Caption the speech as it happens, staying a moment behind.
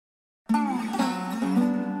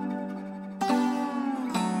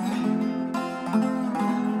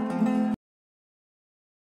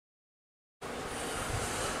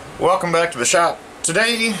Welcome back to the shop.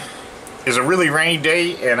 Today is a really rainy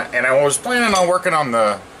day, and I was planning on working on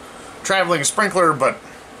the traveling sprinkler, but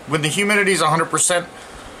when the humidity is 100%,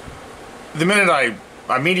 the minute I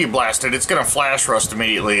media blast it, it's gonna flash rust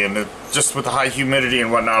immediately, and just with the high humidity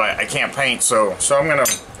and whatnot, I can't paint. So I'm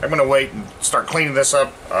gonna wait and start cleaning this up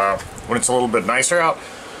when it's a little bit nicer out.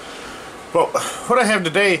 But what I have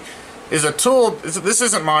today is a tool. This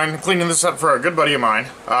isn't mine. I'm cleaning this up for a good buddy of mine.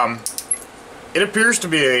 It appears to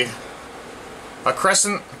be a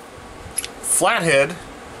Crescent flathead,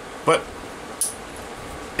 but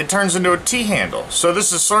it turns into a T-handle. So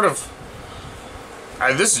this is sort of,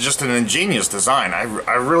 this is just an ingenious design.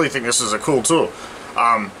 I really think this is a cool tool.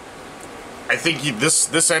 I think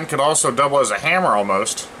this end could also double as a hammer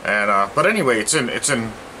almost. And but anyway, it's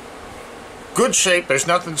in good shape. There's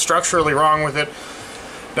nothing structurally wrong with it.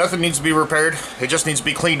 Nothing needs to be repaired. It just needs to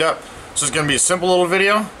be cleaned up. So it's going to be a simple little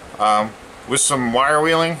video with some wire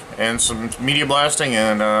wheeling and some media blasting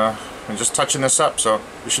and just touching this up. So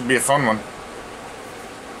it should be a fun one.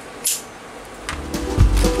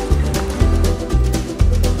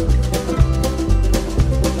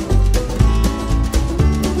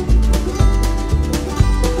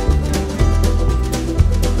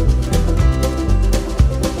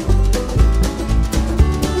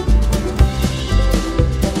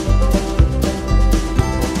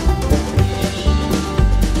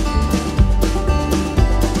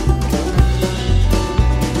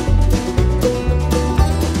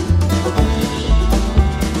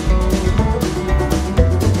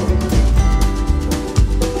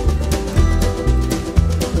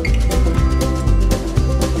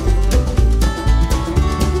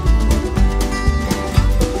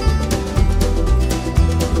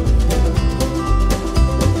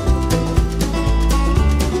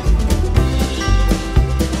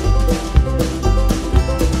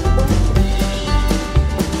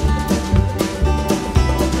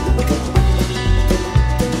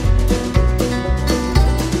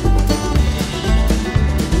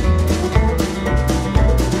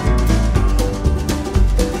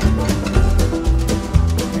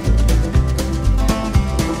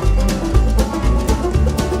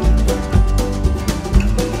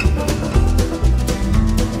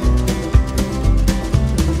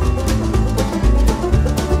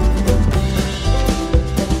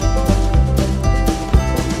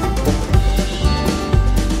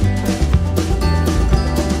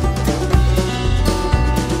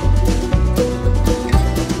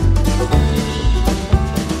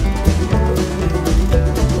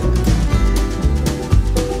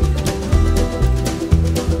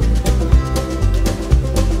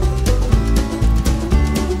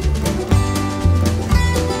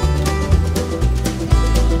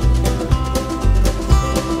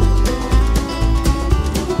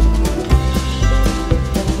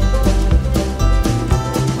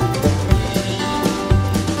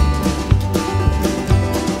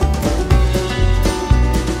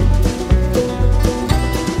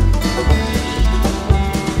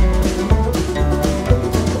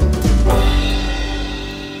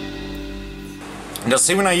 Now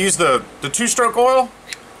see, when I use the two-stroke oil,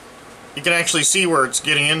 you can actually see where it's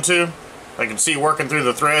getting into. I can see working through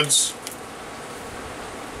the threads.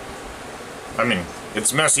 I mean,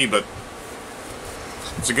 it's messy, but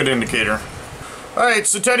it's a good indicator. Alright,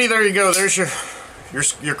 so Teddy, there you go. There's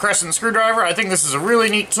your Crescent screwdriver. I think this is a really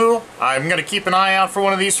neat tool. I'm going to keep an eye out for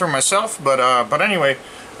one of these for myself, but anyway,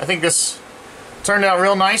 I think this turned out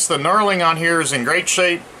real nice. The knurling on here is in great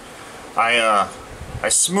shape. I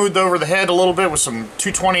smoothed over the head a little bit with some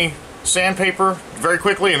 220 sandpaper very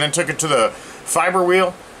quickly, and then took it to the fiber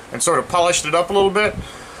wheel and sort of polished it up a little bit.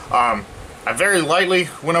 I very lightly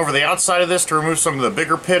went over the outside of this to remove some of the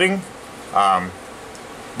bigger pitting,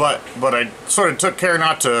 but I sort of took care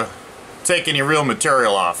not to take any real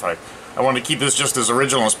material off. I wanted to keep this just as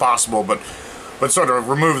original as possible, but sort of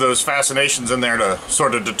remove those fascinations in there to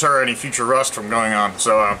sort of deter any future rust from going on.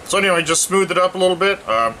 So anyway, just smoothed it up a little bit.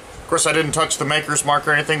 Of course, I didn't touch the maker's mark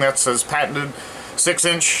or anything. That says patented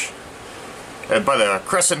 6-inch by the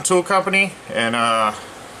Crescent Tool Company in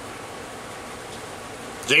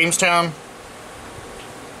Jamestown,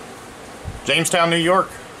 New York.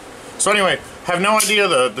 So anyway, have no idea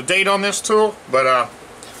the date on this tool, but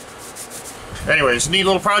anyways, neat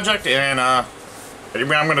little project, and I'm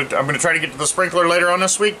gonna try to get to the sprinkler later on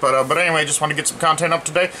this week. But anyway, just want to get some content up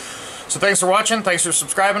today. So thanks for watching. Thanks for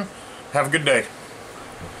subscribing. Have a good day.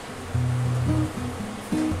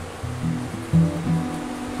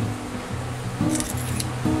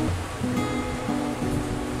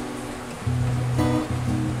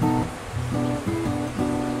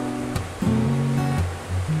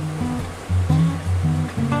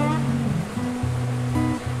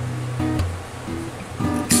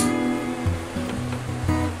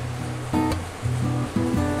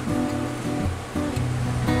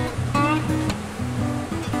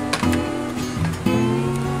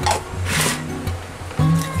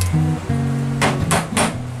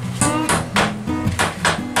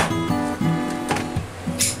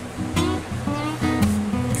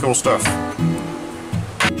 cool stuff.